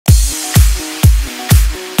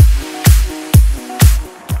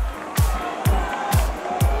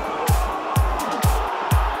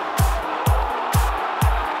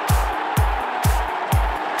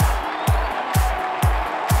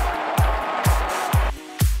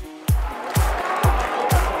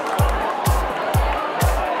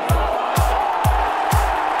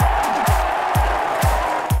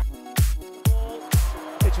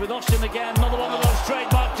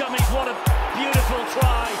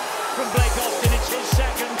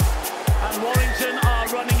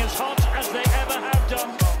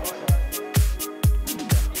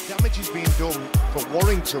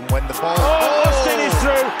Warrington when the ball... Austin is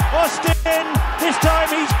through. Austin, this time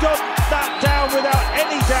he's got that down without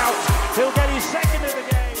any doubt. He'll get his second of the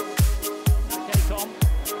game. Okay, Tom,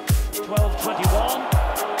 12-21.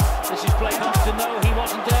 This is Blake Austin, though. He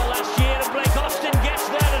wasn't there last year, and Blake Austin gets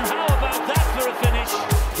there, and how about that for a finish?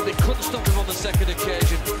 But they couldn't stop him on the second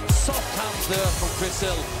occasion. Soft hands there from Chris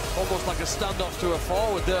Hill, almost like a standoff to a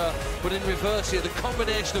forward there, but in reverse here, the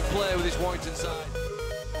combination of play with his Warrington side.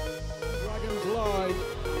 Dragons line.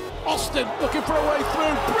 Austin looking for a way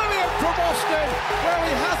through. Brilliant from Austin, where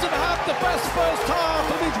he hasn't had the best first half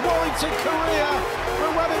of his Warrington career,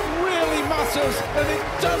 but when it really matters, and it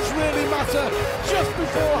does really matter, just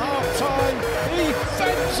before half-time, he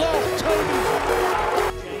fends off Tony.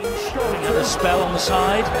 Another spell on the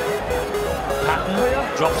side. Patton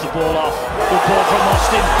drops the ball off. Good ball from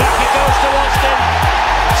Austin. Back it goes to Austin.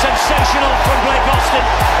 Sensational from Blake Austin.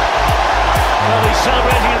 Well, he's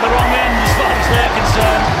celebrating at the wrong end as far as they're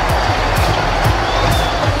concerned.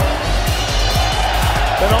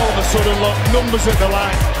 Then all of a sudden, look, numbers at the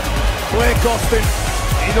line. Blake Austin,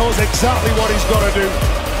 he knows exactly what he's got to do.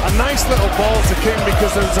 A nice little ball to King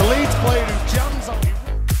because there's a Leeds player who jams on him.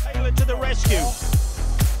 Taylor to the rescue.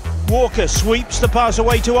 Walker sweeps the pass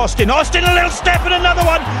away to Austin. Austin, a little step and another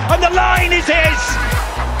one, and the line is his!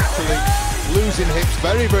 Actually, losing hips,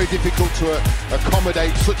 very, very difficult to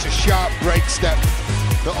accommodate such a sharp break step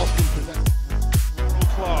that Austin presents.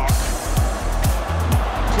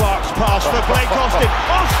 Clark's pass for Blake Austin.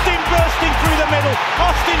 Austin bursting through the middle.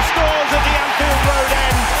 Austin scores at the Anfield Road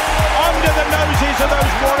end, under the noses of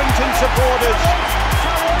those Warrington supporters.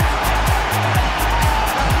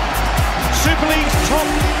 Super League's top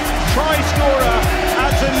try scorer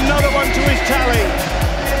adds another one to his tally.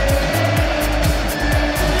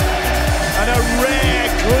 And a rare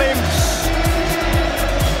glimpse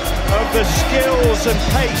of the skills and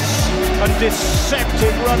pace and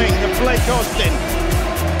deceptive running of Blake Austin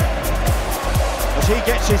as he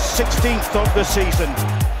gets his 16th of the season.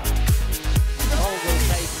 All will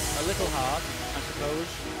take a little hard, I suppose,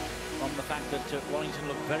 from the fact that Warrington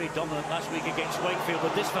looked very dominant last week against Wakefield,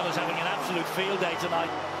 but this fella's having an absolute field day tonight.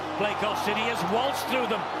 Blake Austin, he has waltzed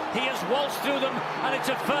through them, and it's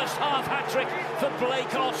a first half hat-trick for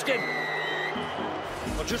Blake Austin.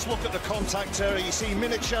 Well, just look at the contact area. You see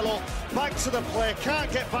Minicello back to the play,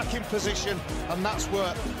 can't get back in position, and that's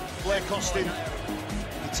where Blake Austin,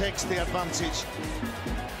 he takes the advantage.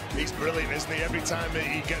 He's brilliant, isn't he? Every time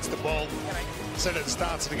he gets the ball, said at the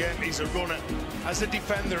start of the game, he's a runner. As a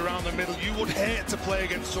defender around the middle, you would hate to play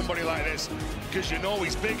against somebody like this because you know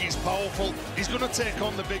he's big, he's powerful, he's going to take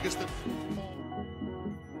on the biggest.